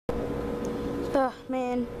Ugh,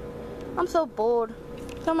 man. I'm so bored.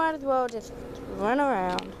 So I might as well just run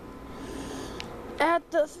around. At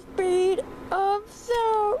the speed of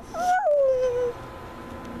sound.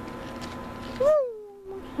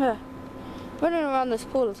 Running around this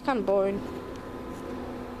pool is kind of boring.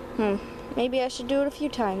 Maybe I should do it a few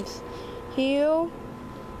times. Here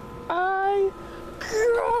I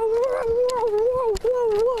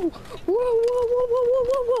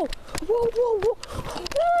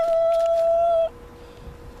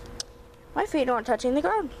My feet aren't touching the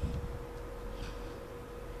ground.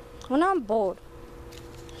 When I'm bored.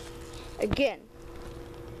 Again.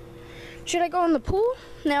 Should I go in the pool?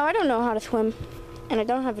 No, I don't know how to swim. And I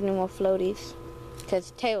don't have any more floaties.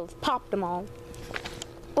 Because Tails popped them all.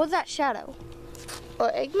 What was that Shadow? Or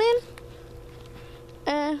Eggman?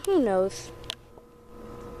 Who knows?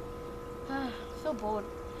 So bored.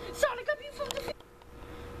 Sonic, up you from the...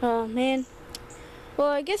 Oh, man. Well,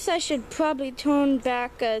 I guess I should probably turn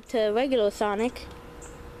back to regular Sonic.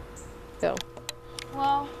 Go.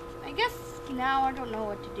 Well, I guess now I don't know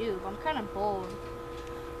what to do. I'm kind of bored.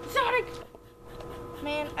 Sonic!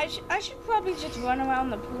 Man, I should probably just run around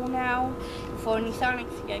the pool now before any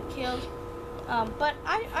Sonics get killed. But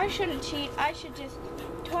I shouldn't cheat. I should just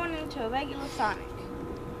turn into a regular Sonic.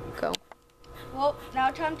 Go. Well, now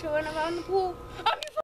time to run around the pool. I'm